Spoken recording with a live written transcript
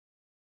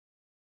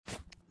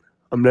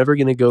I'm never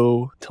going to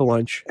go to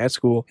lunch at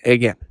school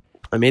again.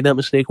 I made that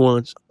mistake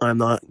once. I'm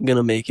not going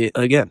to make it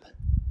again.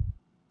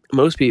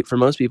 For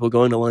most people,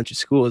 going to lunch at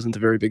school isn't a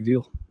very big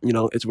deal. You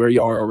know, it's where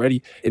you are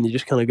already, and you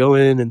just kind of go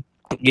in and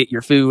get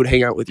your food,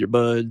 hang out with your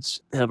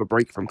buds, have a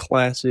break from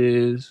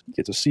classes,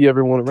 get to see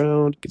everyone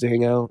around, get to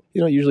hang out.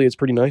 You know, usually it's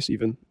pretty nice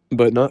even,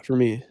 but not for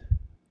me.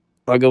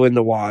 I'll go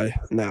into why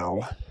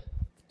now.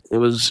 It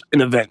was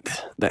an event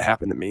that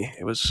happened to me.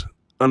 It was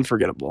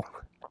unforgettable.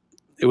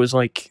 It was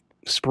like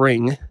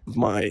spring of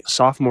my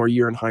sophomore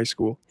year in high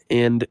school,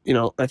 and, you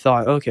know, I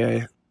thought,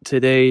 okay,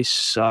 today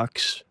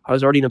sucks. I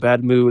was already in a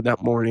bad mood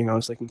that morning. I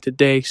was thinking,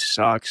 today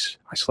sucks.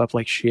 I slept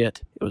like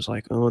shit. It was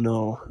like, oh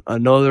no,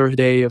 another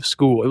day of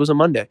school. It was a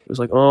Monday. It was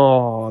like,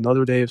 oh,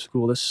 another day of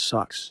school. This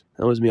sucks.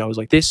 That was me. I was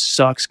like, this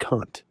sucks,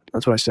 cunt.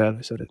 That's what I said.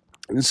 I said it.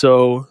 And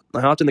so I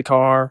hopped in the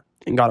car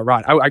and got a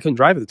ride. I couldn't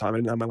drive at the time. I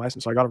didn't have my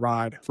license, so I got a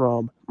ride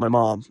from my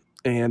mom.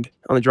 And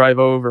on the drive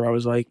over, I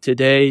was like,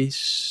 today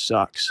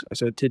sucks. I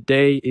said,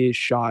 today is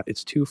shot.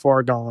 It's too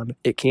far gone.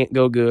 It can't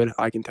go good.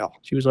 I can tell.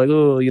 She was like,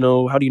 oh, you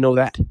know, how do you know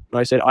that? And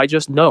I said, I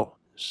just know.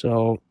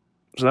 So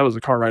that was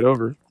the car ride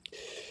over.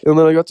 And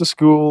then I got to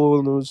school,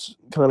 and it was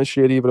kind of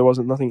shitty, but it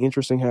wasn't, nothing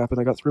interesting happened.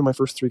 I got through my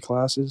first 3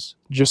 classes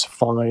just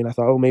fine. I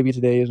thought, oh, maybe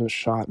today isn't a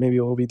shot. Maybe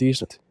it'll be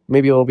decent.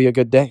 Maybe it'll be a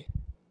good day.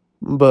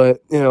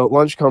 But, you know,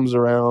 lunch comes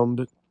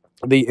around,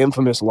 the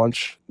infamous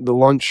lunch, the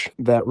lunch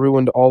that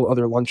ruined all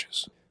other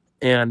lunches.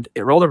 And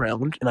it rolled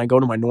around, and I go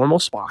to my normal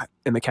spot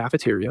in the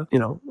cafeteria, you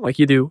know, like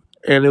you do.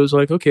 And it was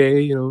like,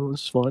 okay, you know,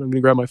 this is fine. I'm going to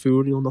grab my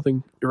food, you know,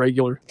 nothing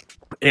irregular.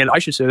 And I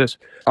should say this,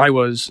 I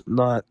was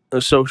not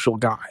a social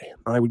guy.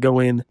 I would go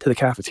in to the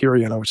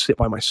cafeteria, and I would sit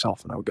by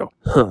myself, and I would go,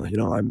 you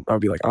know, I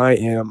would be like, I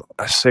am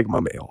a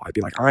Sigma male. I'd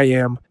be like,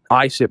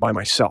 I sit by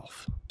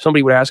myself.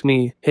 Somebody would ask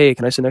me, hey,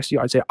 can I sit next to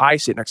you? I'd say, I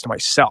sit next to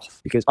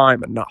myself because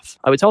I'm enough.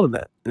 I would tell them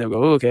that, and they'd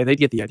go, oh, okay, they'd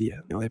get the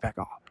idea. You know, they back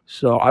off.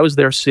 So I was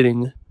there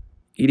sitting,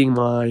 eating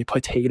my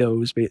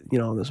potatoes, you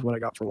know, this is what I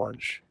got for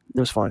lunch. It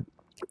was fine.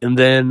 And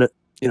then,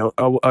 you know,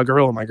 a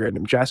girl in my grade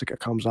named Jessica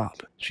comes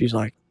up. She's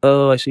like,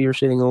 oh, I see you're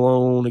sitting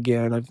alone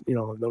again. I've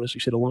noticed you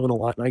sit alone a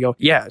lot. And I go,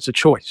 yeah, it's a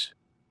choice.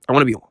 I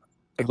want to be alone.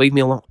 Like, leave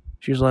me alone.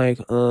 She's like,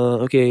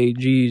 okay,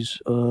 geez.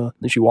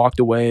 Then she walked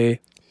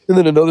away. And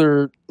then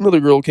another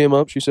girl came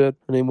up. She said,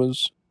 her name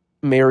was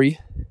Mary.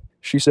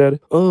 She said,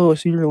 oh, I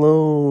see you're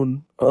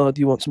alone. Do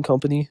you want some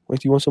company? Like,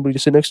 do you want somebody to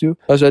sit next to you?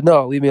 I said,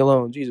 no, leave me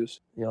alone. Jesus.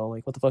 You know,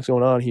 like, what the fuck's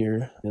going on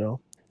here? You know?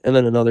 And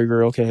then another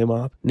girl came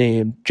up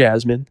named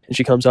Jasmine. And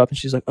she comes up and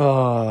she's like,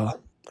 oh, I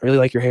really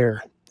like your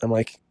hair. I'm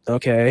like,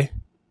 okay.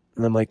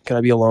 And I'm like, can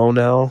I be alone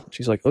now?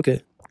 She's like,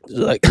 okay.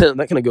 Like, that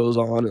kind of goes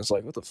on. And it's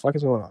like, what the fuck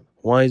is going on?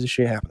 Why is this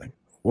shit happening?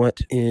 What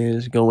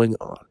is going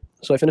on?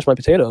 So I finished my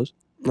potatoes.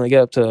 And I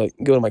get up to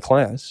go to my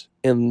class.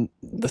 And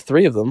the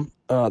 3 of them,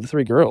 the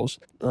 3 girls,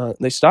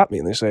 they stopped me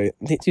and they say,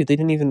 dude, they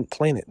didn't even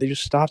plan it. They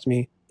just stopped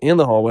me in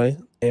the hallway.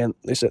 And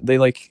they said, they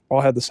like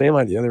all had the same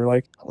idea. They were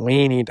like,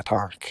 we need to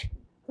talk.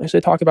 I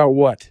said, talk about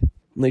what?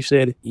 And they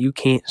said, you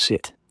can't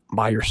sit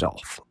by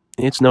yourself.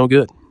 It's no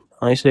good.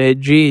 I said,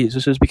 geez,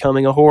 this is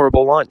becoming a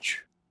horrible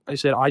lunch. I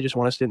said, I just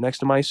want to sit next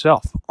to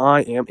myself.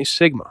 I am a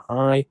Sigma.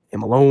 I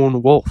am a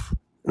lone wolf.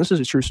 And this is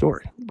a true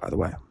story, by the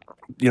way.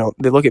 You know,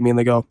 they look at me and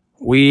they go,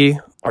 we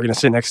are going to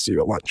sit next to you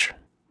at lunch.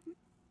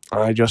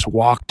 I just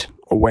walked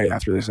away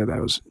after they said that.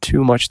 It was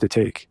too much to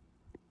take.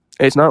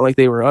 It's not like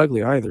they were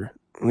ugly either.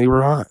 They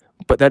were hot.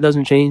 But that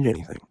doesn't change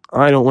anything.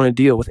 I don't want to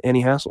deal with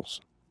any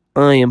hassles.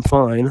 I am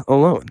fine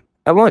alone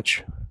at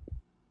lunch.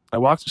 I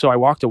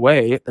walked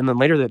away, and then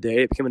later that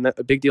day, it became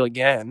a big deal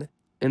again.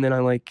 And then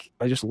I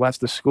just left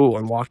the school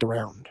and walked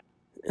around.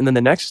 And then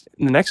the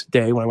next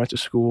day when I went to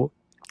school,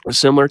 a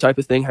similar type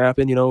of thing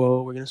happened. You know,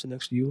 oh, we're gonna sit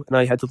next to you, and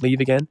I had to leave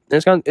again.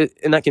 And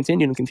and that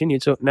continued and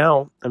continued. So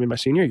now I'm in my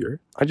senior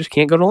year. I just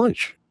can't go to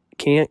lunch.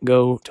 Can't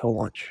go to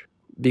lunch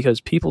because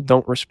people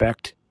don't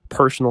respect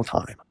personal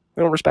time.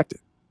 They don't respect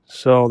it.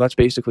 So that's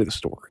basically the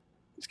story.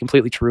 It's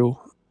completely true.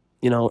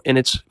 You know, and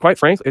it's, quite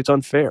frankly, it's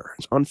unfair.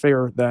 It's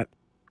unfair that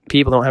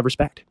people don't have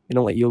respect. They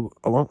don't let you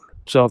alone.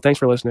 So thanks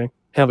for listening.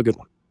 Have a good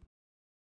one.